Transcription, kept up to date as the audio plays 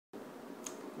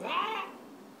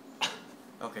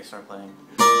Okay, start playing.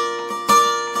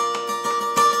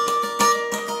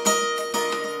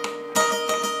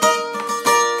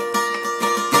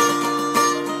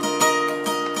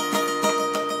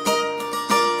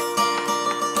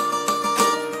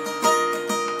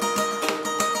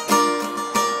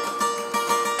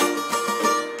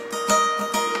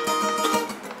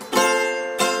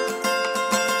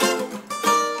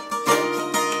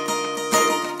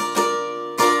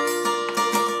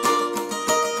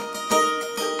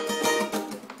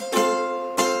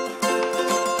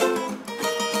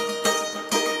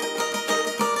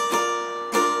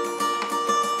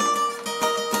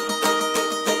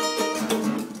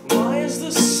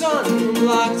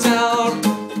 Locked out,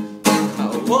 I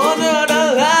wondered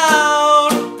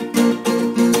aloud.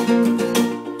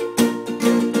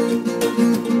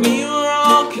 We were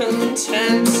all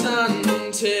content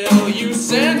until you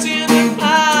sent in the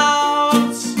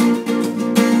clouds,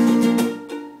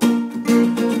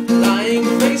 lying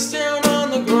face down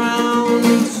on the ground,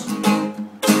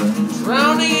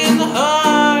 drowning in the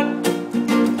heart.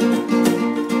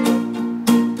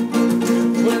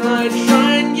 When I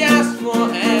try and gasp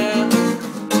for air,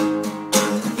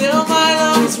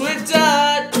 with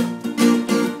dirt,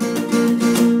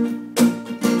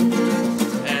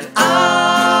 and I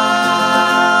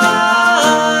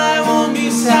won't be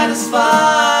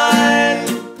satisfied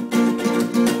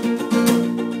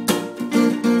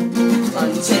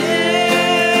until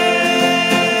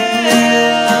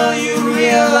you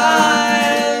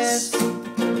realize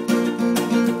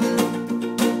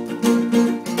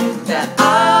that I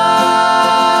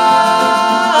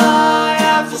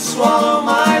have to swallow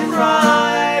my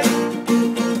pride.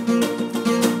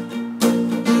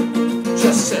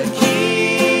 Just to keep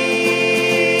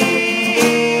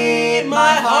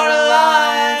my heart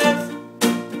alive.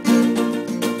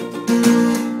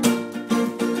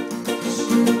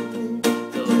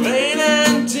 The rain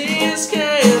and tears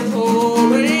came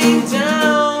pouring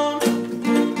down.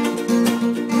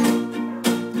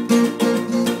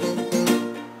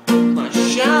 My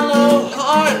shallow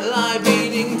heart lie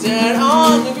beating dead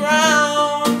on the ground.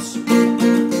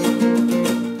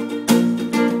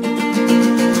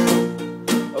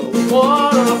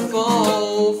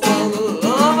 Waterfall from the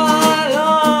love I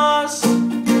lost,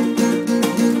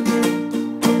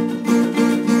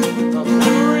 a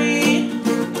memory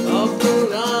of the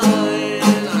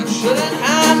line I shouldn't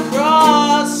have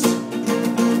crossed,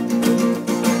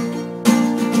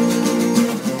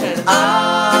 and I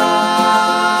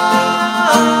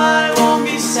won't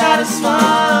be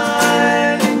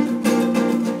satisfied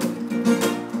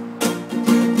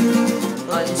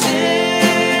until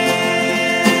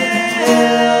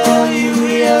you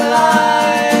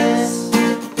realize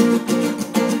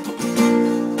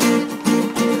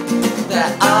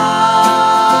that I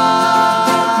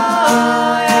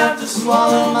have to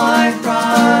swallow my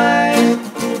pride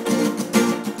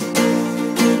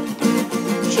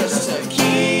just to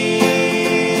keep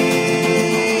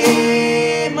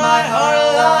my heart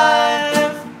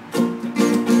alive.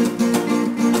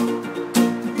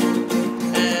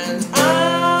 And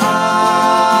I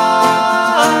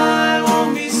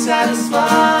won't be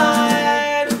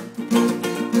satisfied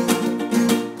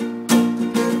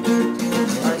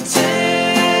until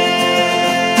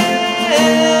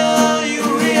you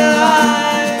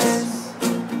realize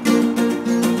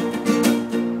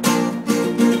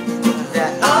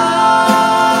that I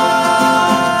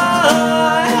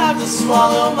have to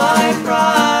swallow my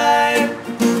pride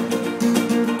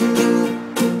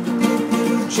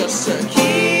just to keep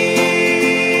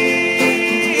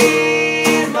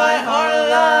my heart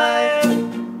alive.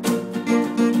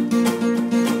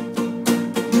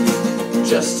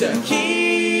 Just to keep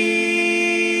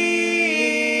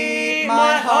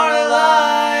my heart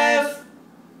alive.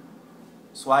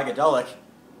 Swagadelic.